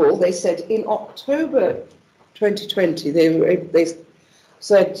 First of all, they said in October 2020, they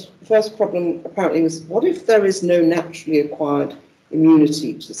said the first problem apparently was, what if there is no naturally acquired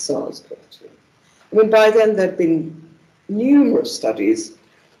immunity to SARS-CoV-2? I mean, by then there'd been numerous studies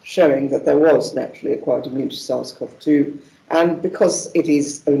showing that there was naturally acquired immunity to SARS-CoV-2, and because it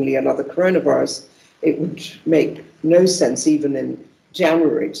is only another coronavirus, it would make no sense even in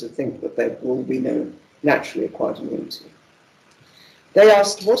January to think that there will be no naturally acquired immunity. They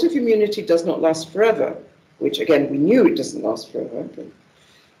asked, what if immunity does not last forever? Which, again, we knew it doesn't last forever. But,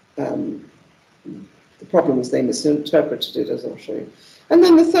 the problem was they misinterpreted it, as I'll show you. And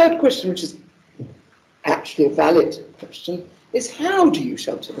then the third question, which is actually a valid question, is how do you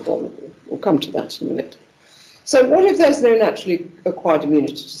shelter the vulnerable? We'll come to that in a minute. So what if there's no naturally acquired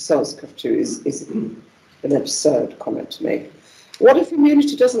immunity to SARS-CoV-2 is an absurd comment to make. What if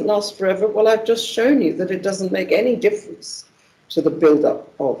immunity doesn't last forever? Well, I've just shown you that it doesn't make any difference to the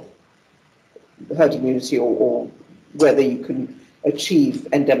build-up of herd immunity or whether you can achieve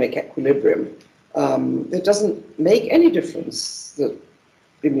endemic equilibrium. It doesn't make any difference that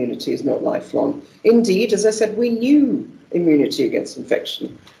immunity is not lifelong. Indeed, as I said, we knew immunity against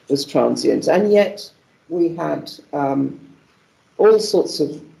infection was transient, and yet we had all sorts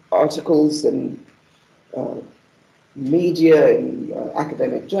of articles in media, in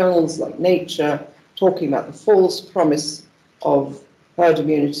academic journals like Nature, talking about the false promise of herd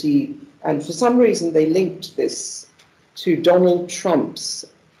immunity, and for some reason they linked this to Donald Trump's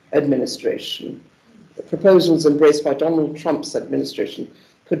administration. The proposals embraced by Donald Trump's administration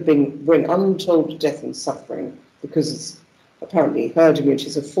could bring untold death and suffering because apparently herd immunity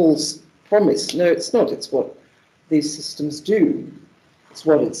is a false promise. No, it's not. It's what these systems do. It's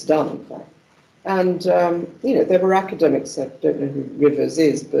what it's done, in fact. And, there were academics, I don't know who Rivers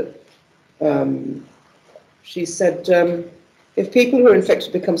is, but she said, if people who are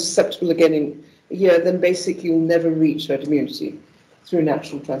infected become susceptible again in a year, then basically you'll never reach herd immunity through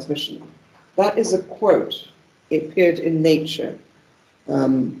natural transmission. That is a quote. It appeared in Nature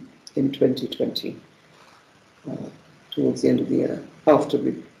in 2020, towards the end of the year, after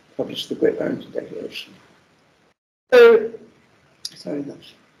we published the Great Barrington Declaration. So, sorry,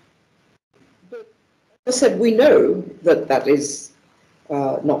 Nash. But as I said, we know that that is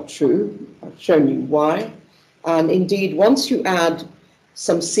not true. I've shown you why. And indeed, once you add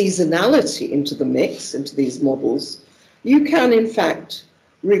some seasonality into the mix, into these models, you can, in fact,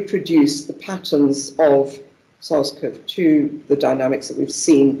 reproduce the patterns of SARS-CoV-2, the dynamics that we've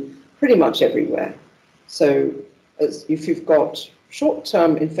seen pretty much everywhere. So if you've got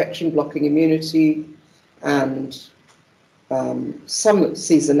short-term infection-blocking immunity and some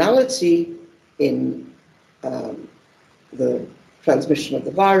seasonality in the transmission of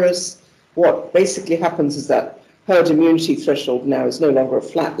the virus, what basically happens is that herd immunity threshold now is no longer a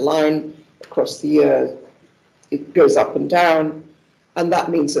flat line across the year. It goes up and down, and that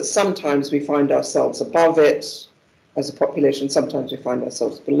means that sometimes we find ourselves above it as a population, sometimes we find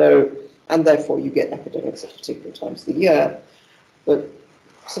ourselves below, and therefore you get epidemics at particular times of the year. But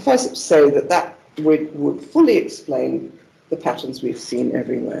suffice it to say that that would fully explain the patterns we've seen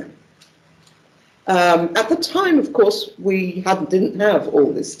everywhere. At the time, of course, we didn't have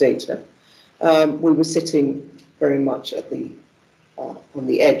all this data. We were sitting very much at on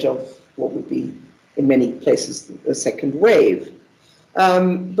the edge of what would be, in many places, a second wave.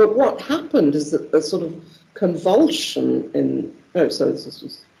 But what happened is that a sort of convulsion in, this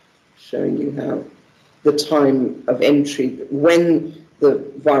was showing you how the time of entry, when the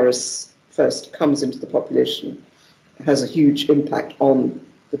virus first comes into the population, has a huge impact on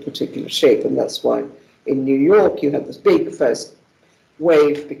the particular shape, and that's why in New York you had this big first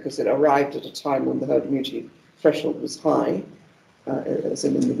wave because it arrived at a time when the herd immunity threshold was high, as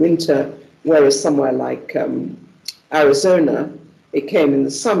in the winter, whereas somewhere like Arizona, it came in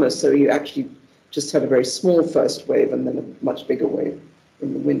the summer, so you actually just had a very small first wave and then a much bigger wave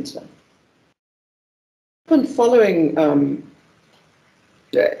in the winter. And following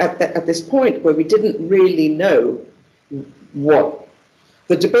at this point where we didn't really know what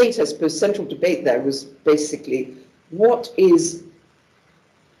the debate, I suppose, central debate there was basically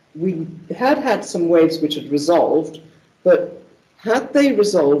we had some waves which had resolved, but had they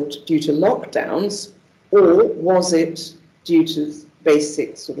resolved due to lockdowns, or was it due to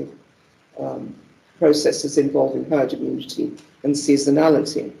basic sort of processes involving herd immunity and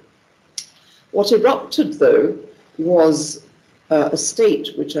seasonality? What erupted, though, was a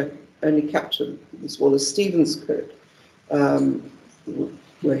state which I only captured as well as Stephen's quote,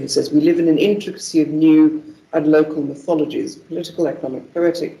 where he says, "We live in an intricacy of new and local mythologies, political, economic,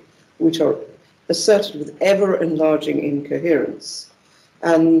 poetic, which are asserted with ever-enlarging incoherence."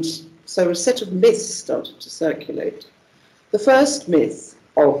 And so a set of myths started to circulate. The first myth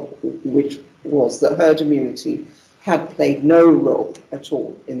of which was that herd immunity had played no role at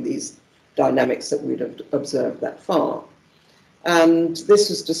all in these dynamics that we'd have observed that far. And this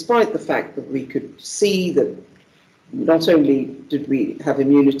was despite the fact that we could see that not only did we have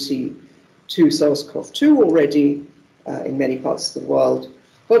immunity to SARS-CoV-2 already in many parts of the world,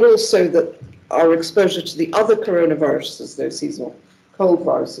 but also that our exposure to the other coronaviruses, those seasonal cold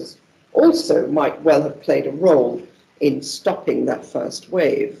viruses, also might well have played a role in stopping that first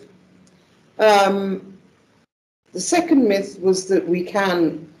wave. The second myth was that we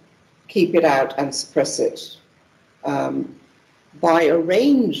can keep it out and suppress it by a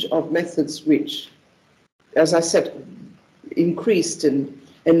range of methods which, as I said, increased and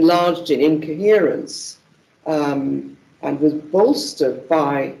enlarged in incoherence and was bolstered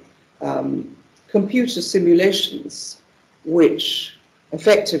by computer simulations which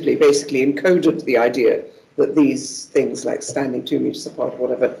effectively basically encoded the idea that these things like standing 2 meters apart or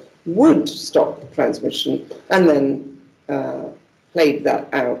whatever would stop transmission, and then played that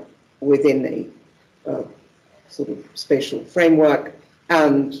out within a sort of spatial framework.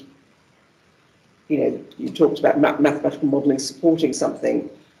 And you talked about mathematical modeling supporting something.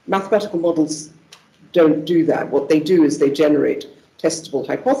 Mathematical models don't do that. What they do is they generate testable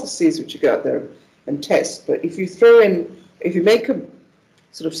hypotheses, which you go out there and test. But if you make a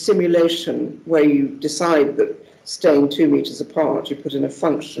sort of simulation where you decide that staying 2 meters apart, you put in a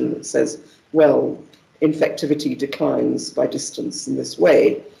function that says, well, infectivity declines by distance in this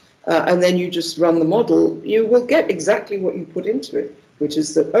way, and then you just run the model, you will get exactly what you put into it, which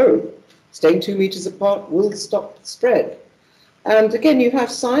is that, staying 2 meters apart will stop the spread. And again, you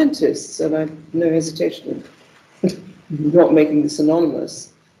have scientists, and I have no hesitation in not making this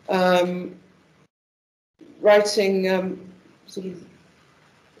anonymous, writing sort of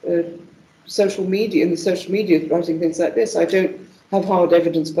social media, in the social media, writing things like this. I don't have hard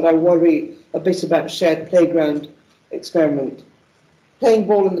evidence, but I worry a bit about shared playground experiment. Playing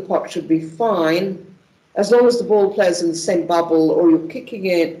ball in the park should be fine, as long as the ball plays in the same bubble, or you're kicking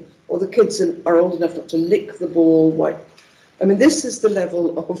it, or the kids are old enough not to lick the ball. I mean, this is the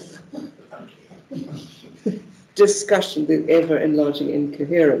level of discussion, the ever-enlarging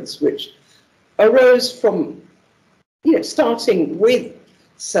incoherence, which arose from, starting with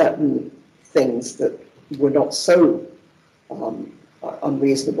certain things that were not so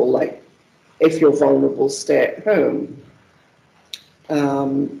unreasonable, like if you're vulnerable, stay at home.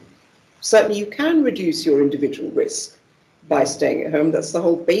 Certainly you can reduce your individual risk by staying at home. That's the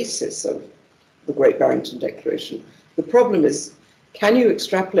whole basis of the Great Barrington Declaration. The problem is, can you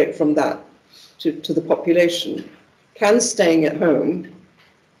extrapolate from that to the population? Can stay-at-home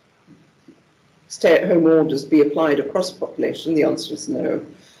orders be applied across the population? The answer is no.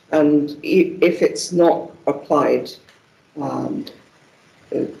 And if it's not applied,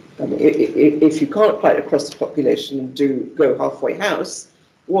 if you can't apply it across the population and go halfway house,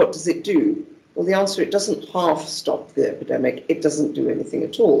 what does it do? Well, the answer, it doesn't half stop the epidemic. It doesn't do anything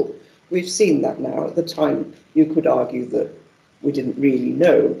at all. We've seen that now. At the time, you could argue that we didn't really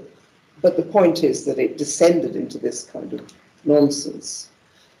know. But the point is that it descended into this kind of nonsense.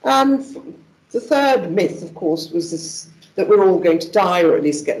 And the third myth, of course, was this, that we're all going to die or at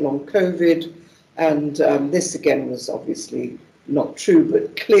least get long COVID. And this, again, was obviously not true,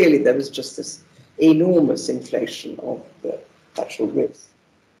 but clearly there was just this enormous inflation of the actual risk.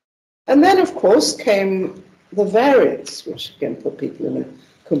 And then, of course, came the variants, which again put people in a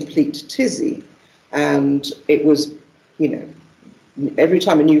complete tizzy. And it was you know, every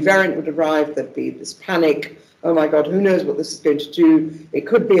time a new variant would arrive, there'd be this panic. Oh my God, who knows what this is going to do? It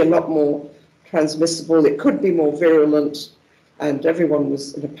could be a lot more transmissible. It could be more virulent. And everyone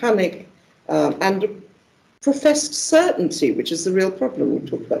was in a panic and professed certainty, which is the real problem we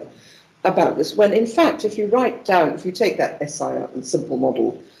talk about this. When in fact, if you take that SI out and simple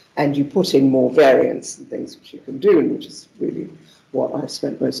model and you put in more variants and things which you can do, and which is really what I've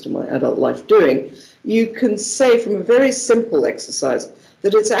spent most of my adult life doing, you can say from a very simple exercise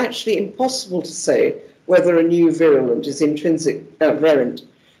that it's actually impossible to say whether a new variant is intrinsically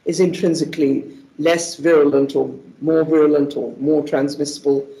less virulent or more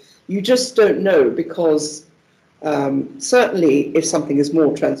transmissible. You just don't know, because certainly if something is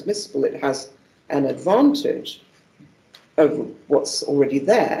more transmissible, it has an advantage over what's already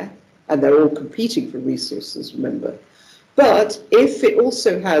there, and they're all competing for resources, remember. But if it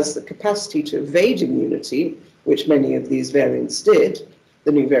also has the capacity to evade immunity, which many of these variants did,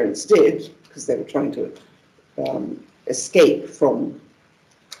 the new variants did, because they were trying to escape from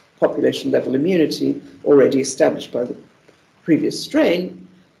population-level immunity already established by the previous strain,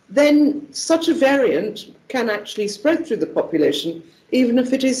 then such a variant can actually spread through the population, even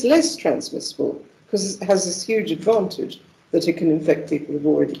if it is less transmissible, because it has this huge advantage that it can infect people who've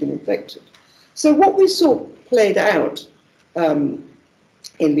already been infected. So what we saw played out in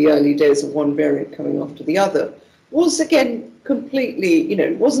the early days of one variant coming after the other was, again, completely, you know,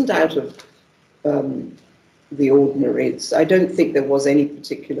 it wasn't out of the ordinary. I don't think there was any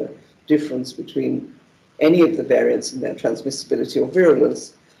particular difference between any of the variants in their transmissibility or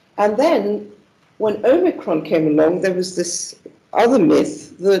virulence. And then when Omicron came along, there was this other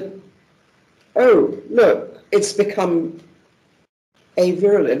myth that, oh, look, it's become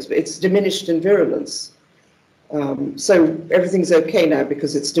avirulent, but it's diminished in virulence. So everything's okay now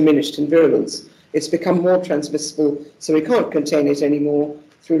because it's diminished in virulence. It's become more transmissible, so we can't contain it anymore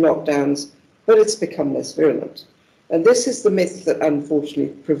through lockdowns, but it's become less virulent. And this is the myth that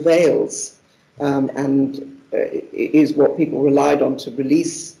unfortunately prevails and is what people relied on to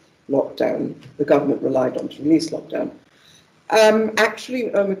release lockdown, the government relied on to release lockdown.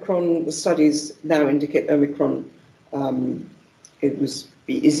 Actually, Omicron, the studies now indicate Omicron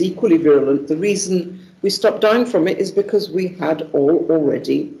is equally virulent. The reason we stopped dying from it is because we had all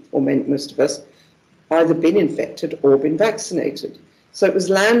already, or most of us, either been infected or been vaccinated. So it was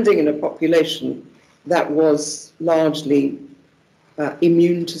landing in a population that was largely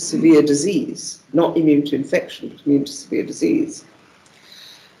immune to severe disease, not immune to infection, but immune to severe disease.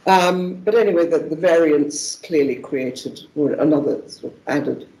 But anyway, the variants clearly created another sort of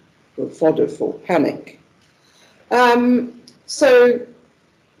added fodder for panic. So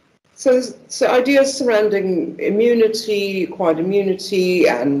ideas surrounding immunity, acquired immunity,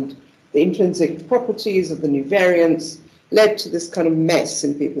 and the intrinsic properties of the new variants led to this kind of mess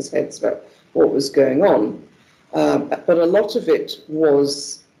in people's heads about what was going on. But a lot of it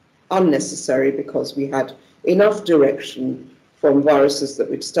was unnecessary because we had enough direction from viruses that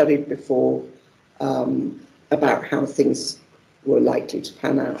we'd studied before about how things were likely to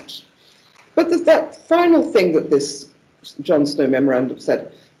pan out. But that final thing that this John Snow memorandum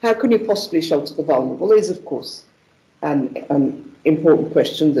said, how can you possibly shelter the vulnerable, is of course an important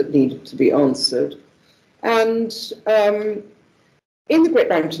question that needed to be answered. And in the Great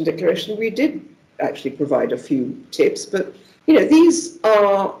Barrington Declaration, we did actually provide a few tips, but you know, these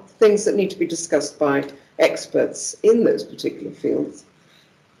are things that need to be discussed by experts in those particular fields.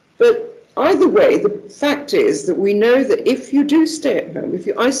 But either way, the fact is that we know that if you do stay at home, if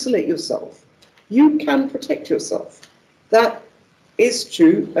you isolate yourself, you can protect yourself. That is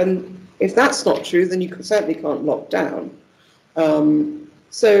true, and if that's not true, then you certainly can't lock down.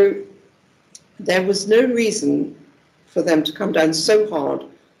 So there was no reason for them to come down so hard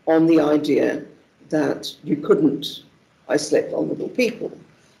on the idea that you couldn't isolate vulnerable people.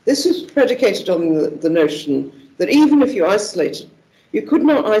 This was predicated on the notion that even if you isolated, you could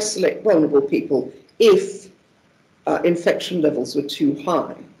not isolate vulnerable people if infection levels were too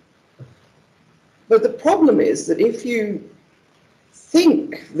high. But the problem is that if you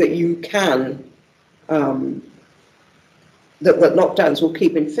think that you can, that lockdowns will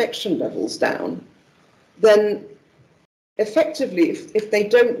keep infection levels down, then effectively, if they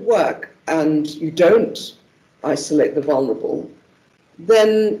don't work and you don't isolate the vulnerable,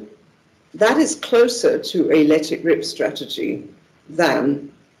 then that is closer to a let it rip strategy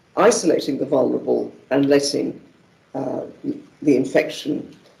than isolating the vulnerable and letting the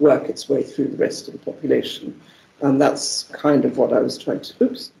infection work its way through the rest of the population. And that's kind of what I was trying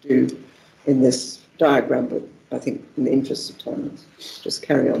to do in this diagram, but I think in the interest of time, let's just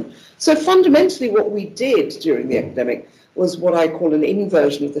carry on. So fundamentally what we did during the epidemic was what I call an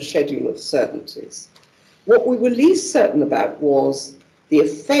inversion of the schedule of certainties. What we were least certain about was the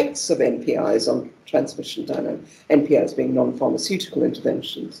effects of NPIs on transmission dynamics, NPIs being non-pharmaceutical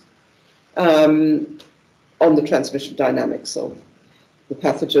interventions, on the transmission dynamics of the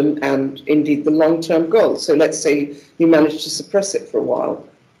pathogen and indeed the long-term goals. So let's say you manage to suppress it for a while,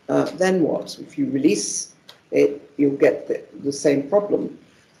 then what? If you release it, you'll get the same problem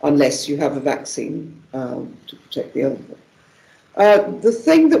unless you have a vaccine to protect the other. The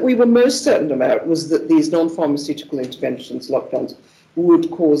thing that we were most certain about was that these non-pharmaceutical interventions, lockdowns, would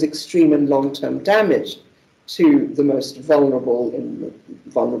cause extreme and long-term damage to the most vulnerable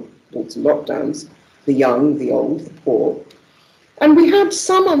to lockdowns, the young, the old, the poor. And we had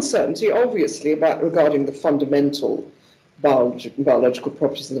some uncertainty, obviously, regarding the fundamental biological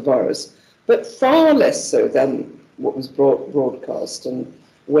properties of the virus, but far less so than what was broadcast. And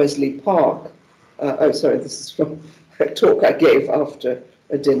Wesley Park, this is from a talk I gave after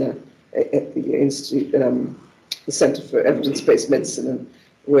a dinner at the Institute, the Centre for Evidence-Based Medicine, and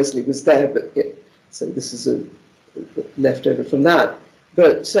Wesley was there, but so this is a leftover from that.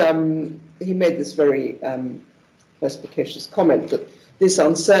 But he made this very perspicacious comment that this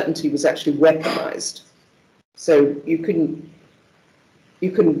uncertainty was actually weaponized. So you can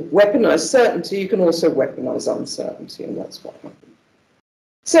weaponize certainty, you can also weaponize uncertainty, and that's what happened.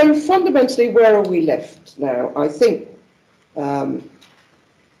 So fundamentally, where are we left now? I think,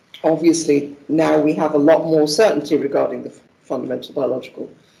 obviously, now we have a lot more certainty regarding the fundamental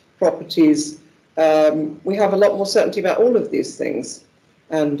biological properties. We have a lot more certainty about all of these things.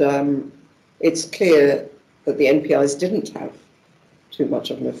 And it's clear that the NPIs didn't have too much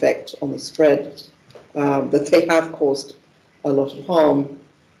of an effect on the spread, that they have caused a lot of harm.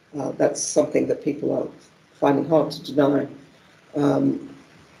 That's something that people are finding hard to deny.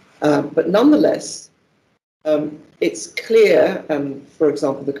 But nonetheless, it's clear, and for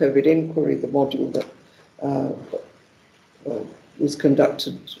example, the COVID inquiry, the module that was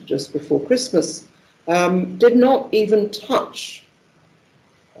conducted just before Christmas, did not even touch,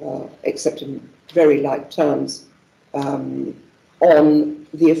 except in very light terms, on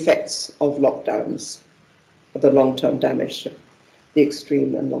the effects of lockdowns, the long-term damage, the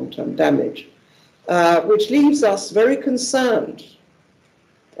extreme and long-term damage, which leaves us very concerned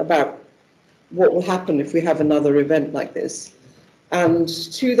about what will happen if we have another event like this. And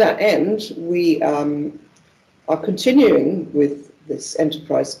to that end, we are continuing with this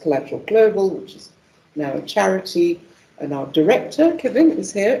enterprise Collateral Global, which is now a charity, and our director, Kevin,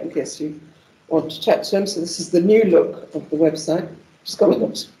 is here in case you want to chat to him. So this is the new look of the website. It's got a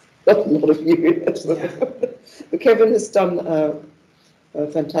lot of you in it. But Kevin has done a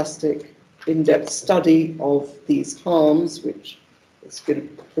fantastic in-depth study of these harms, which is going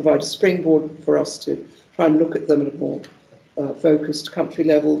to provide a springboard for us to try and look at them at a more focused country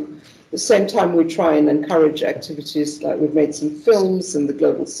level. At the same time, we try and encourage activities, like we've made some films in the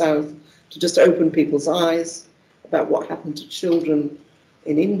Global South to just open people's eyes about what happened to children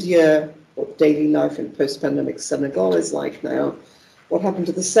in India, what daily life in post-pandemic Senegal is like now, what happened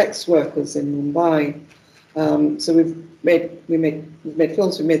to the sex workers in Mumbai. So we've made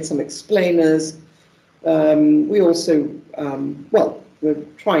films, we've made some explainers. We also, we're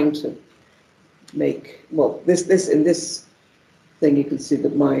trying to make, in this thing you can see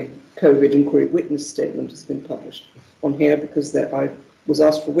that my COVID inquiry witness statement has been published on here because I was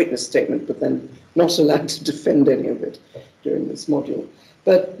asked for witness statement, but then not allowed to defend any of it during this module.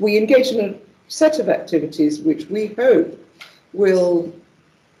 But we engage in a set of activities which we hope will,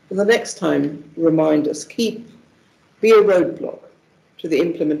 for the next time, remind us, be a roadblock to the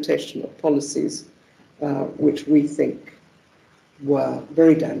implementation of policies which we think were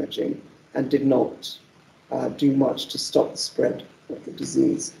very damaging and did not do much to stop the spread of the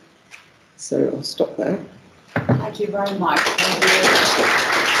disease. So I'll stop there. Thank you very much.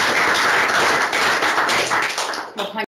 Well,